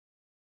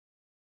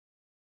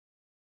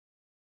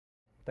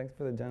Thanks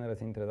for the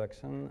generous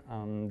introduction.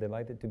 I'm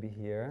delighted to be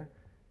here.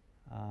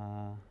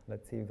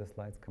 Let's see if the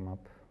slides come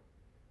up.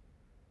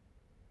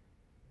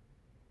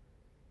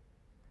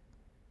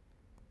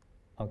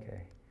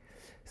 Okay.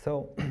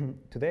 So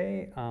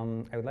today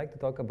I would like to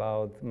talk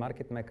about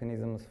market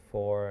mechanisms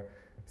for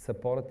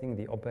supporting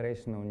the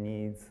operational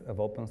needs of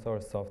open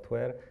source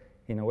software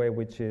in a way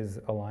which is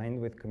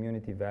aligned with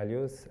community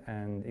values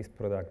and is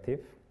productive.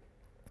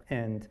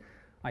 And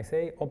I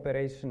say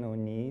operational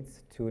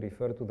needs to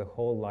refer to the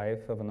whole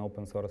life of an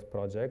open source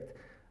project,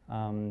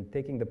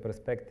 taking the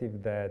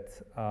perspective that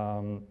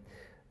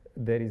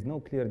there is no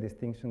clear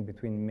distinction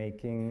between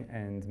making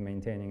and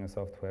maintaining a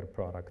software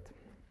product.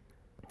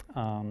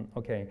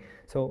 Okay,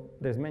 so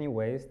there's many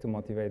ways to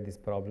motivate this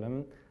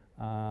problem.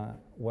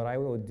 What I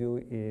will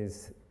do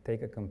is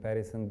take a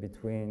comparison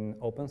between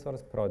open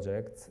source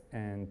projects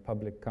and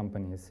public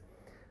companies.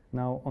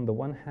 Now, on the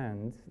one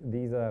hand,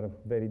 these are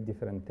very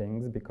different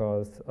things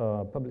because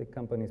public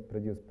companies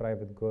produce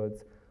private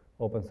goods,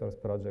 open source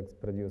projects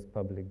produce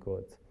public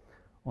goods.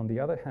 On the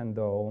other hand,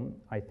 though,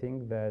 I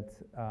think that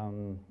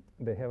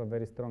they have a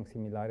very strong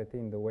similarity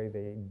in the way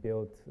they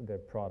build their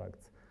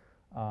products.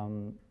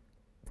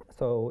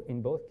 So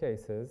in both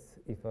cases,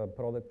 if a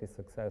product is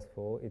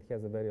successful, it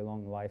has a very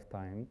long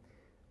lifetime,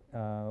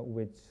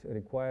 which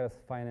requires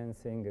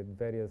financing at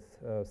various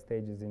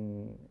stages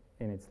in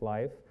its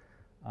life,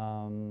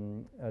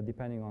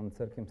 depending on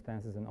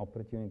circumstances and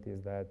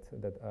opportunities that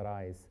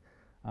arise.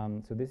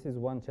 So this is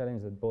one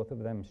challenge that both of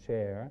them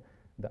share.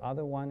 The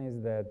other one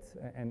is that,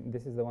 and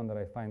this is the one that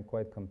I find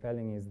quite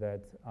compelling, is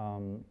that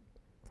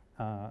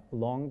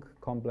long,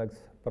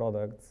 complex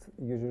products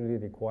usually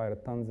require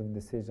tons of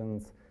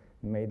decisions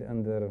made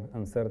under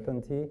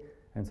uncertainty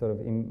and sort of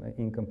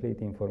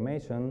incomplete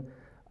information.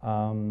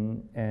 I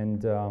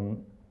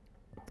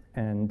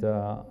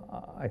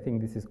think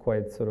this is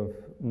quite sort of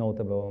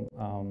notable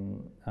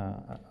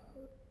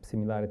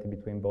similarity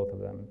between both of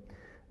them.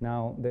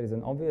 Now, there is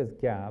an obvious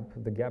gap.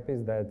 The gap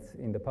is that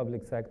in the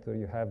public sector,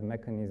 you have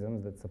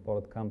mechanisms that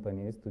support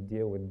companies to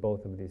deal with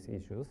both of these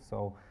issues.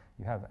 So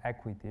you have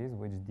equities,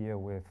 which deal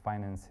with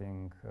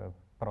financing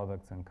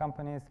products and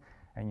companies,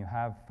 and you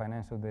have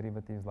financial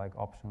derivatives like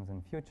options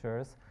and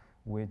futures,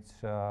 which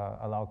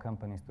allow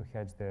companies to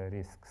hedge their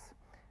risks.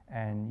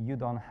 And you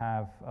don't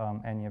have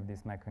any of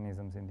these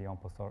mechanisms in the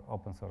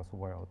open source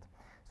world.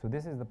 So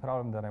this is the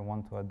problem that I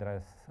want to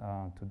address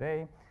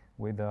today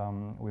with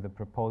a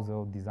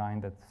proposal design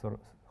that sort of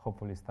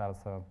hopefully starts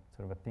a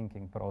sort of a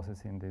thinking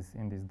process in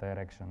this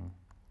direction.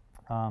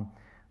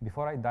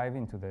 Before I dive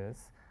into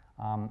this,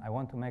 I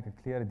want to make a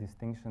clear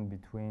distinction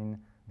between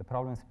the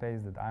problem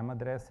space that I'm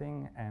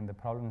addressing and the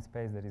problem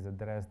space that is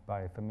addressed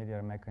by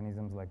familiar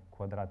mechanisms like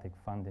quadratic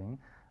funding,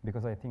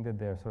 because I think that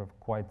they're sort of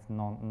quite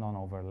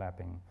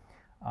non-overlapping.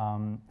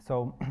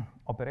 So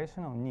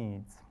operational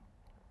needs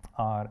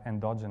are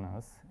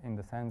endogenous in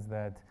the sense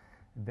that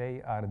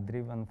they are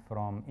driven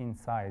from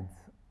inside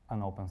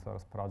an open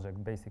source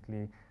project,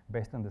 basically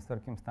based on the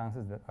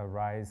circumstances that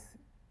arise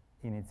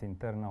in its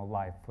internal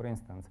life. For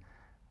instance,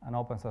 an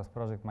open source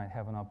project might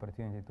have an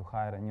opportunity to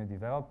hire a new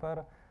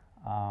developer,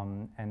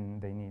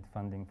 and they need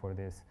funding for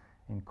this.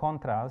 In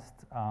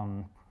contrast,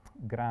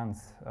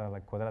 grants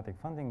like quadratic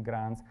funding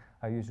grants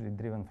are usually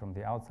driven from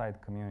the outside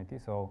community,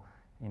 so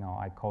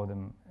I call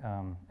them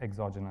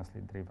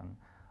exogenously driven.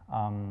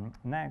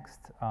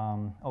 Next,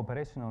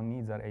 operational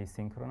needs are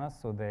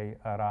asynchronous, so they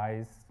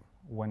arise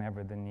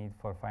whenever the need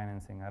for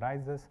financing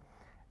arises,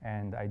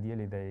 and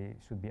ideally they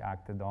should be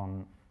acted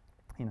on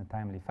in a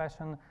timely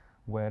fashion,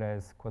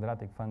 whereas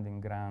quadratic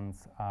funding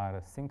grants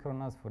are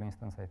synchronous. For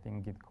instance, I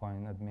think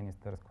Gitcoin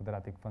administers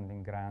quadratic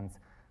funding grants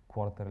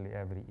quarterly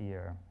every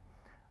year.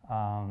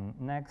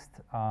 Next,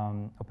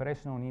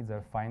 operational needs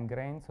are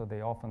fine-grained, so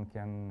they often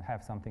can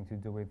have something to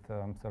do with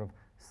sort of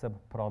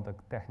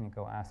sub-product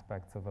technical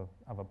aspects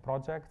of a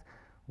project,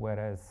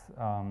 whereas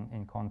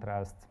in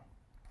contrast,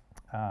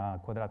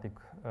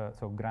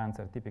 so grants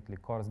are typically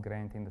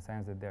coarse-grained in the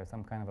sense that they're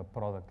some kind of a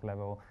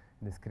product-level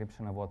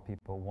description of what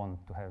people want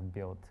to have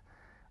built.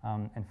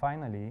 And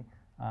finally,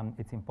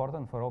 it's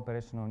important for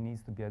operational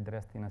needs to be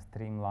addressed in a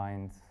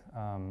streamlined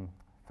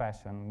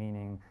fashion,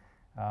 meaning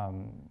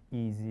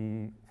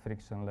easy,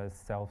 frictionless,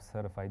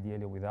 self-serve,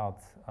 ideally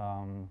without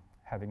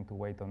having to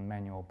wait on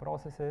manual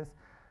processes.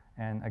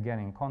 And again,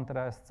 in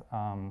contrast,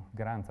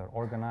 grants are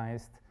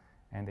organized,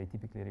 and they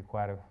typically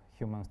require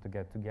humans to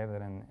get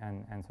together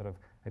and sort of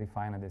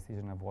refine a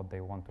decision of what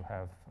they want to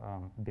have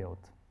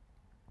built.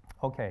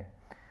 Okay,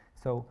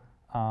 so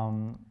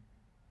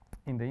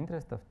in the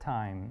interest of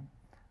time,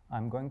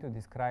 I'm going to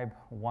describe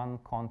one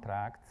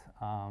contract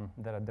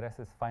that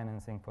addresses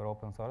financing for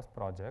open source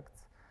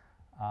projects,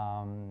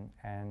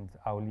 and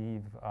I'll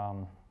leave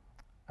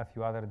a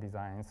few other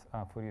designs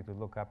for you to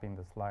look up in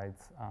the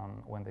slides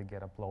when they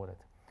get uploaded.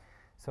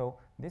 So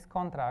this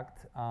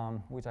contract,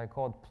 which I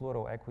called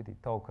Plural Equity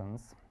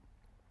Tokens,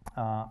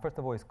 first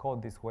of all, is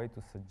called this way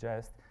to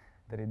suggest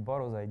that it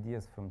borrows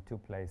ideas from two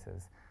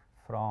places,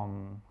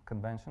 from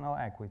conventional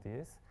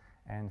equities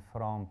and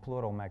from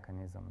plural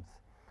mechanisms.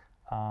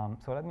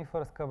 So let me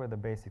first cover the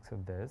basics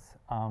of this.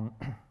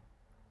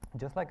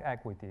 Just like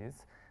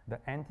equities, the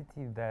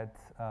entity that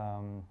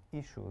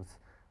issues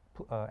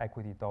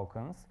equity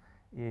tokens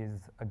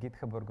is a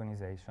GitHub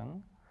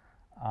organization.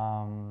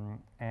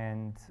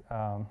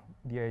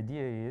 The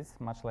idea is,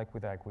 much like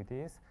with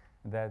equities,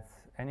 that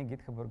any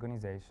GitHub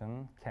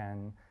organization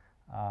can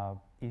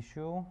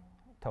issue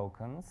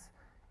tokens,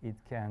 it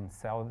can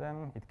sell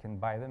them, it can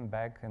buy them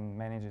back and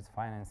manage its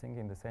financing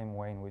in the same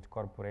way in which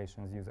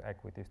corporations use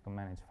equities to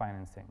manage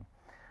financing.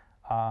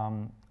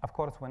 Of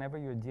course, whenever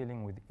you're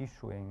dealing with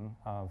issuing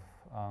of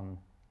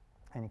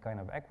any kind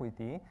of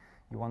equity,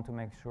 you want to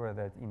make sure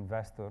that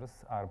investors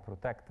are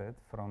protected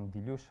from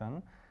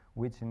dilution,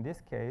 which in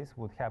this case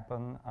would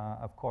happen,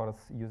 of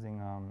course,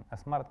 using a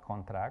smart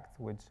contract,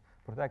 which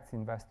protects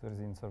investors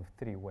in sort of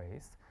three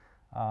ways.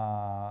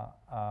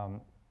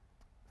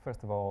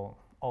 First of all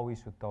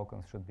issued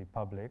tokens should be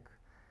public,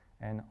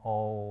 and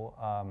all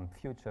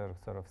future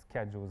sort of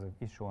schedules of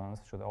issuance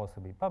should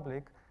also be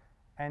public.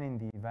 And in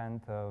the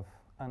event of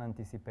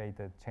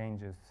unanticipated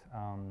changes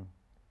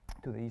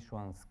to the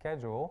issuance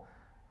schedule,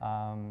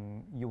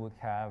 you would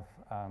have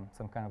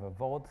some kind of a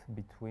vote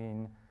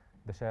between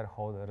the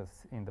shareholders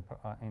in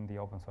the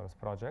open source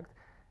project.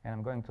 And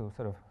I'm going to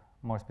sort of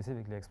more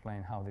specifically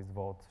explain how this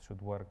vote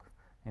should work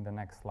in the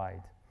next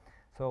slide.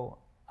 So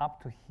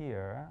up to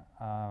here,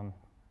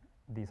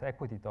 these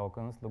equity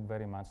tokens look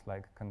very much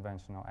like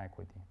conventional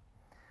equity.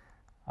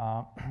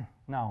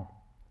 Now,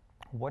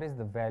 what is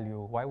the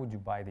value? Why would you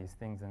buy these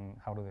things, and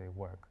how do they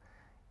work?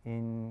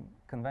 In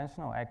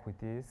conventional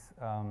equities,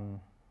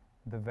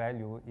 the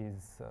value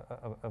is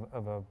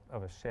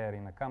of a share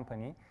in a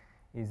company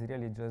is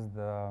really just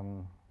the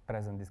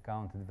present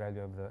discounted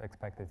value of the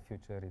expected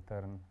future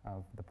return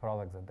of the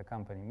products that the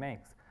company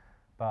makes.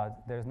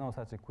 But there's no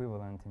such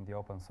equivalent in the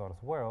open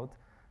source world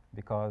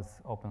because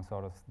open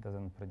source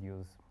doesn't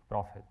produce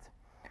profit.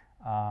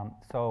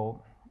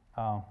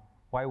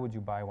 Why would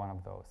you buy one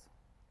of those?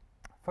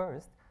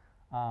 First,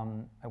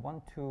 I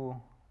want to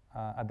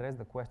address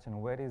the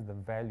question, where is the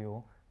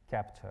value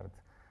captured?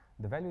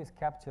 The value is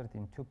captured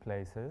in two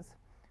places.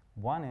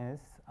 One is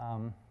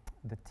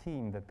the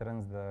team that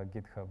runs the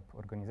GitHub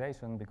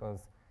organization,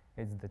 because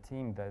it's the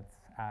team that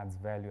adds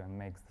value and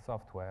makes the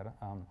software,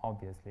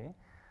 obviously.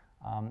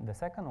 The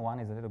second one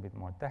is a little bit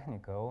more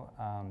technical.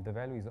 The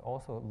value is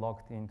also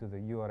locked into the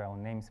URL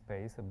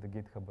namespace of the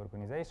GitHub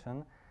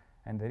organization.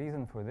 And the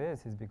reason for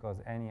this is because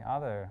any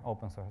other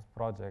open source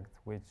project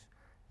which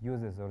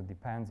uses or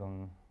depends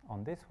on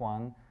this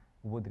one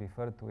would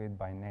refer to it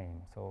by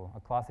name. So a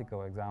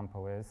classical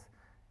example is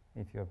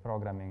if you're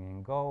programming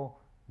in Go,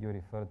 you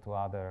refer to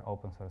other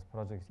open source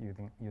projects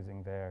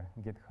using their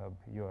GitHub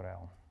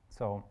URL.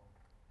 So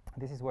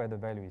this is where the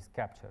value is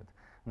captured.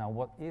 Now,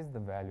 what is the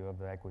value of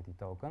the equity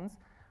tokens?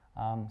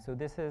 So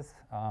this is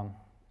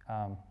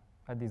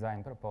a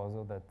design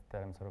proposal that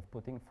I'm sort of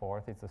putting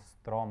forth. It's a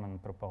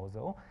strawman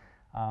proposal.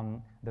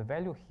 The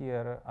value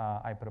here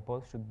I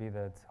propose should be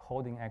that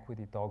holding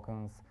equity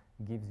tokens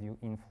gives you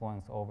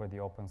influence over the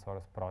open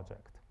source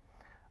project.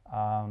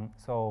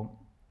 So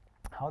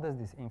how does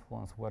this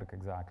influence work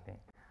exactly?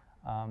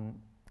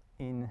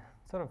 In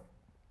sort of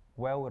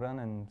well-run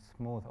and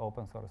smooth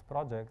open source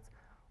projects,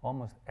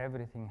 almost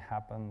everything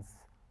happens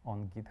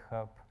on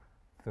GitHub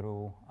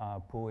through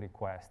pull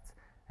requests.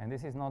 And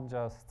this is not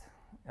just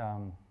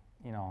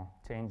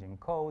changing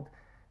code.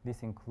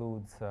 This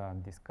includes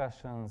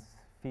discussions,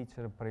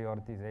 feature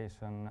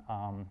prioritization,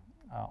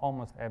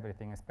 almost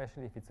everything,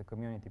 especially if it's a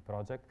community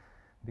project,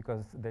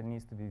 because there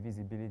needs to be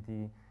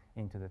visibility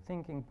into the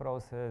thinking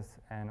process,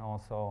 and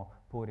also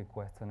pull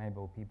requests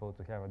enable people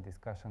to have a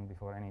discussion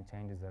before any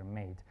changes are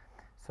made.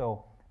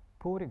 So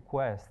pull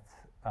requests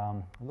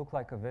look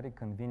like a very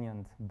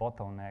convenient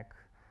bottleneck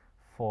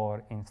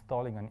for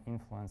installing an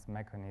influence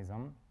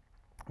mechanism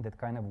that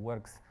kind of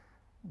works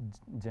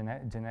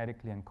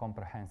generically and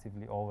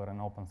comprehensively over an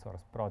open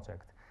source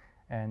project.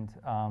 And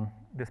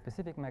the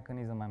specific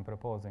mechanism I'm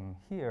proposing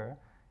here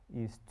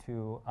is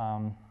to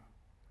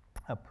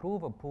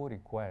approve a pull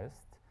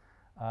request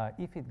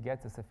if it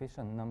gets a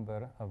sufficient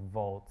number of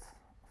votes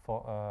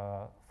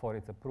for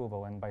its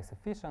approval. And by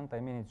sufficient, I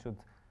mean it should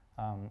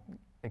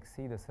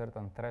exceed a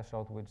certain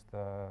threshold which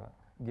the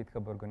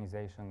GitHub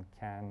organization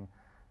can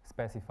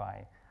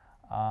specify.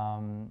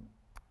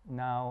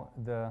 Now,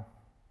 the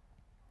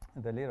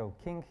little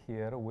kink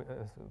here,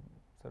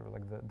 sort of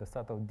like the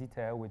subtle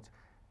detail which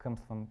comes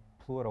from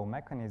Plural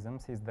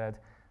mechanisms, is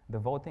that the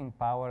voting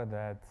power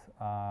that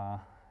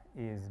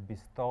is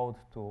bestowed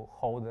to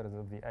holders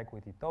of the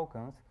equity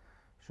tokens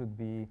should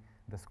be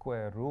the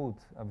square root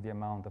of the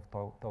amount of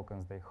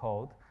tokens they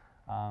hold,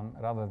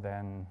 rather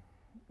than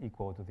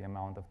equal to the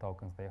amount of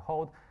tokens they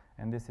hold.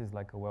 And this is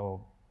like a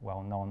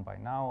well known by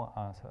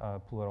now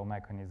Plural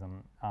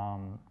mechanism.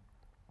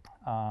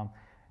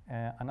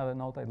 Another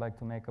note I'd like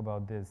to make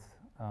about this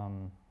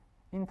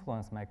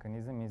influence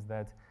mechanism is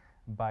that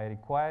by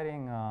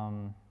requiring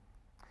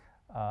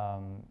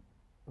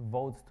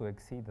votes to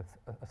exceed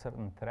a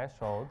certain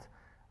threshold,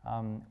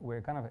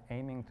 we're kind of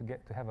aiming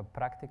to have a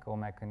practical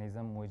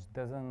mechanism which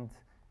doesn't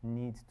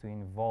need to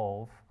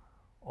involve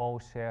all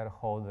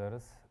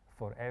shareholders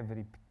for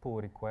every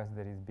pull request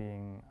that is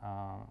being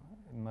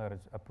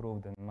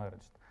approved and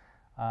merged.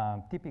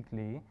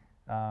 Typically,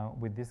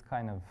 with this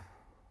kind of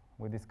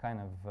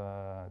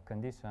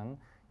condition,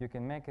 you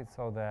can make it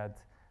so that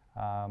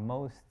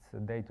most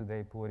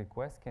day-to-day pull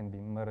requests can be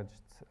merged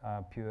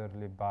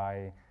purely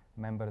by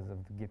members of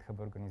the GitHub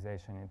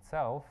organization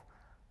itself,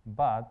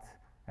 but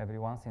every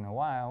once in a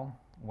while,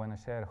 when a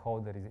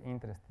shareholder is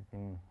interested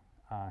in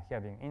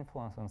having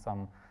influence on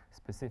some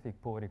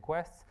specific pull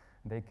requests,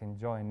 they can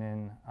join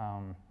in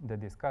the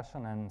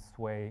discussion and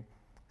sway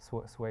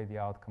the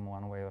outcome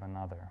one way or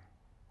another.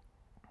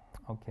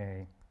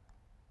 Okay.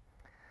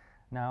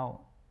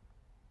 Now,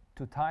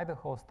 to tie the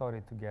whole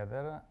story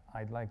together,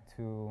 I'd like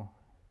to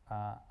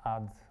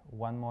add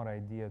one more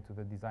idea to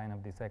the design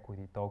of these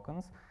equity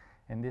tokens,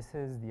 and this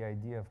is the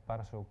idea of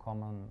partial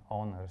common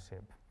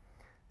ownership.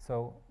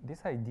 So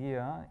this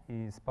idea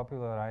is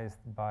popularized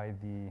by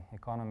the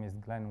economist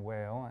Glenn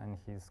Whale and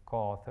his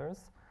co-authors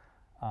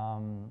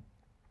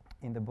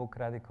in the book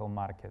Radical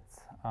Markets.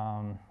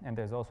 And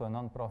there's also a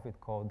nonprofit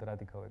called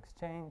Radical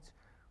Exchange,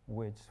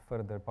 which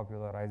further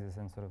popularizes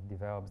and sort of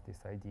develops these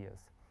ideas.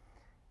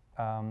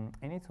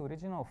 In its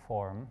original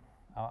form,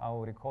 I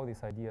will recall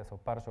this idea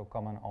of partial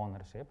common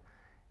ownership.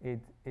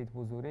 It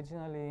was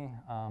originally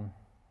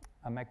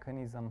a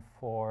mechanism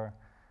for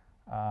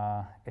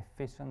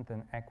efficient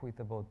and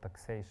equitable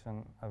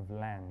taxation of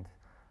land.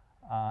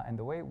 And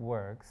the way it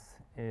works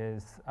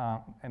is,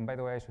 and by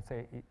the way, I should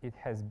say, it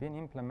has been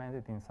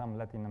implemented in some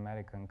Latin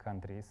American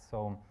countries,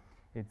 so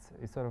it's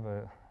sort of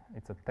a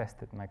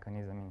tested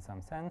mechanism in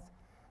some sense.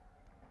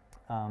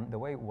 The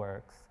way it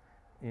works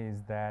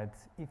is that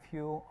if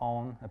you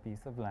own a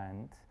piece of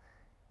land,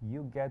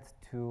 you get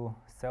to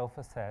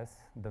self-assess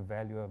the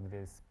value of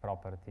this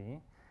property,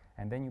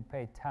 and then you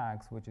pay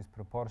tax which is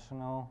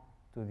proportional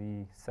to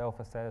the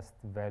self-assessed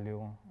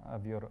value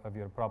of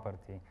your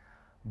property.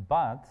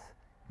 But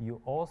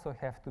you also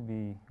have to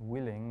be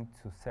willing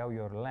to sell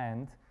your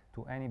land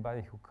to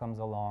anybody who comes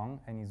along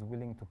and is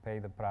willing to pay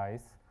the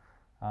price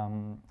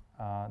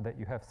that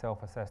you have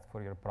self-assessed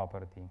for your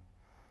property.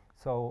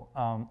 So,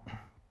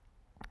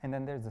 and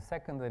then there's a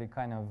secondary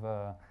kind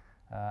of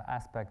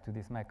aspect to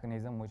this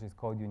mechanism, which is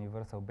called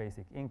universal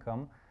basic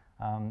income.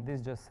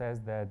 This just says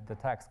that the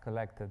tax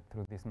collected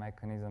through this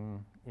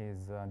mechanism is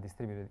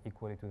distributed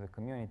equally to the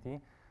community,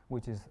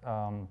 which is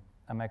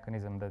a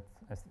mechanism that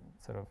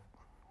sort of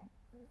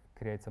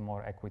creates a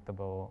more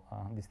equitable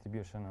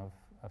distribution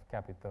of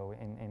capital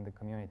in the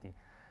community.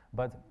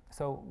 But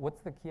so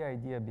what's the key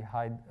idea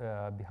behind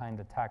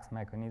the tax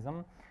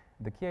mechanism?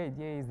 The key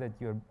idea is that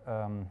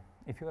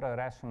if you're a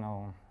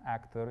rational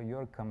actor,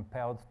 you're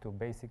compelled to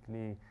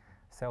basically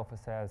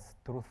self-assess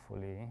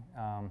truthfully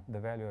the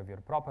value of your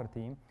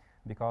property,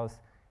 because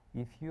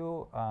if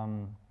you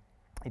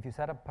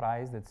set a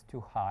price that's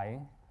too high,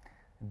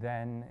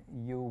 then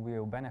you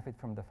will benefit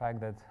from the fact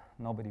that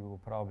nobody will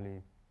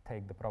probably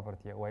take the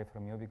property away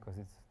from you because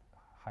it's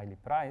highly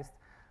priced,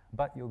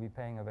 but you'll be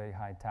paying a very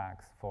high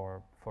tax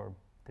for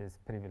this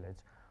privilege.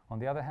 On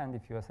the other hand,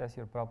 if you assess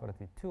your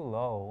property too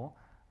low,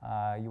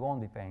 you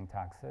won't be paying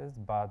taxes,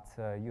 but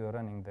you're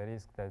running the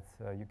risk that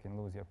you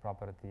can lose your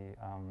property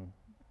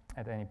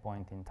at any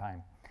point in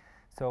time.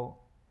 So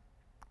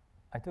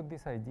I took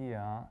this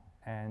idea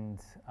and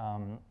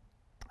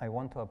I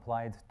want to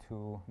apply it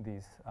to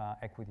these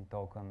equity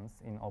tokens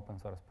in open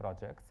source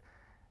projects,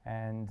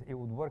 and it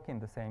would work in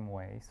the same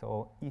way.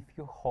 So if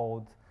you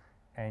hold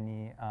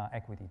any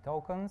equity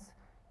tokens,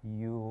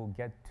 you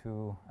get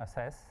to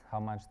assess how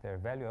much they're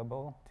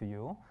valuable to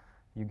you,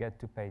 you get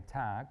to pay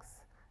tax,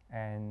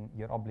 and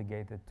you're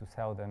obligated to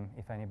sell them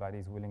if anybody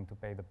is willing to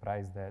pay the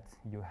price that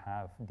you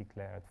have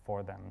declared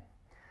for them.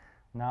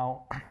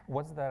 Now,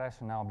 what's the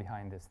rationale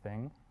behind this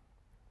thing?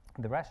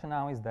 The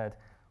rationale is that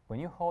when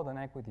you hold an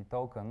equity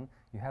token,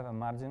 you have a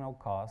marginal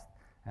cost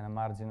and a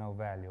marginal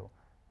value.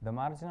 The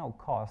marginal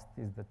cost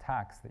is the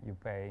tax that you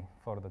pay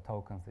for the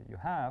tokens that you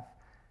have,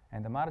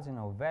 and the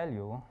marginal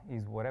value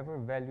is whatever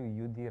value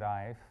you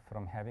derive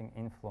from having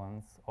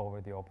influence over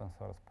the open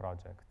source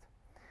project.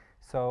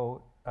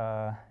 So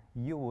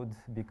you would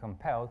be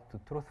compelled to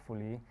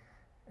truthfully,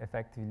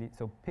 effectively,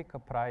 so pick a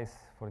price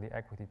for the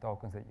equity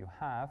tokens that you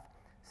have,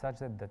 such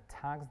that the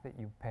tax that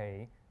you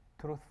pay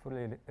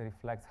truthfully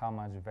reflects how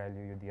much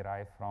value you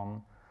derive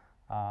from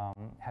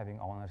having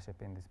ownership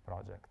in this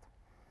project.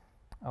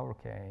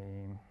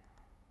 Okay,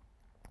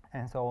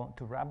 and so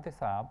to wrap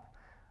this up,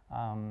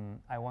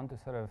 I want to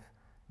sort of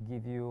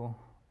give you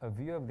a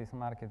view of this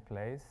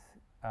marketplace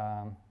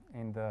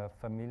in the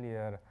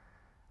familiar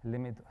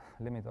limit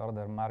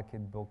order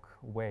market book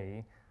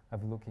way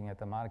of looking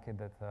at a market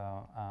that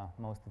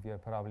most of you are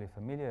probably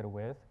familiar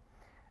with.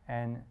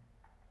 And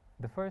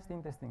the first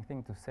interesting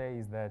thing to say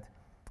is that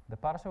the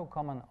partial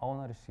common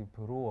ownership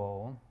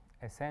rule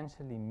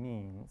essentially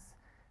means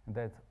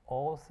that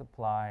all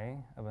supply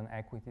of an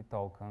equity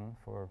token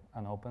for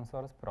an open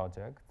source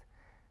project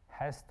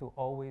has to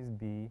always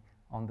be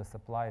on the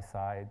supply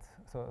side,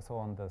 so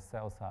on the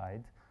sell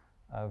side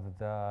of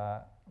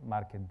the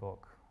market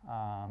book.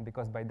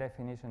 Because by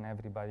definition,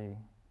 everybody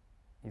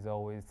is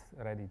always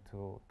ready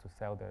to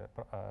sell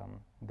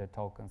their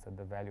tokens at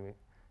the value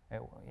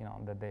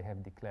that they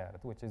have declared,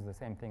 which is the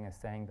same thing as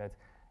saying that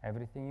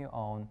everything you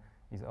own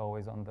is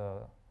always on the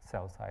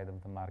sell side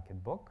of the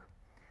market book.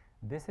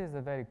 This is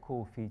a very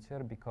cool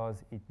feature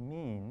because it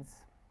means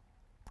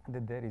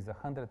that there is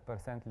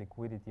 100%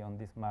 liquidity on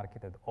this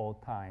market at all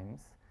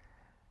times.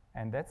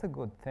 And that's a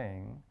good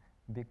thing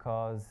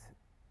because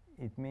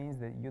it means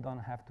that you don't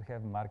have to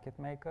have market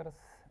makers,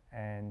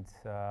 and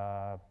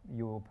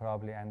you will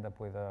probably end up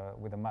with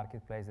a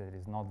marketplace that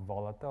is not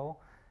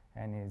volatile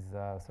and is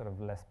sort of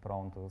less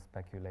prone to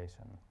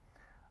speculation.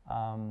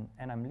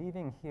 And I'm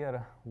leaving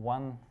here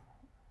one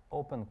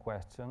open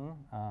question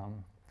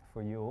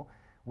for you,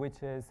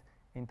 which is,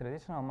 in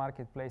traditional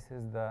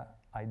marketplaces, the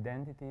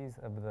identities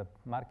of the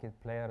market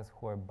players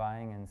who are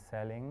buying and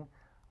selling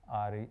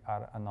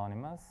are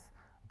anonymous.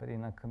 But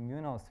in a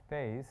communal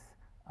space,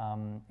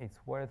 it's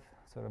worth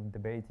sort of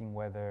debating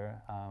whether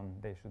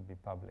they should be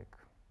public.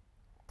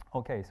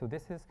 Okay, so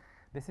this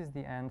is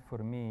the end for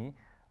me.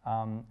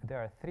 There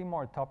are 3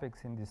 more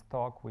topics in this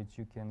talk which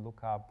you can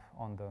look up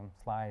on the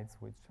slides,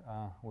 which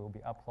will be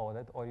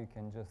uploaded, or you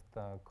can just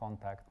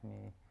contact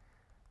me.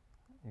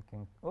 You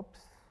can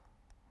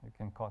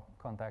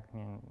contact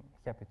me, and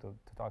happy to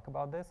talk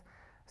about this.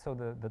 So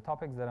the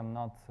topics that I'm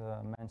not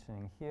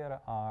mentioning here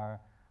are,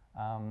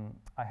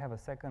 I have a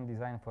second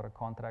design for a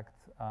contract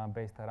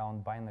based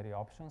around binary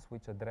options,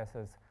 which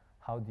addresses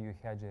how do you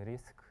hedge a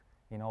risk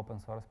in open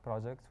source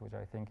projects, which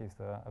I think is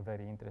a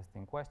very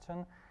interesting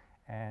question.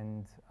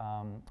 And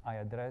I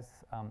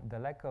address the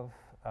lack of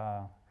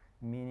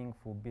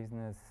meaningful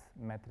business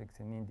metrics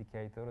and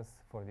indicators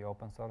for the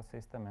open source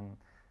system and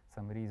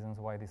some reasons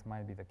why this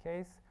might be the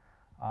case.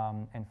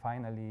 And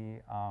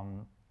finally,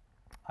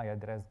 I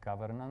address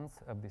governance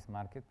of this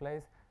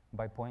marketplace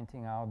by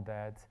pointing out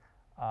that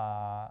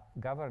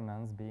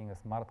governance, being a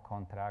smart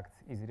contract,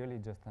 is really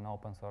just an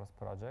open source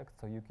project.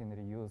 So you can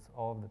reuse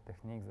all of the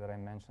techniques that I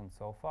mentioned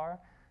so far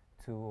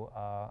to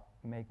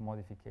make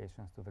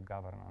modifications to the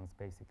governance,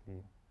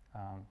 basically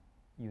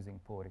using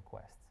pull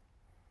requests.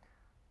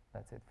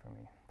 That's it for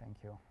me. Thank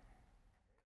you.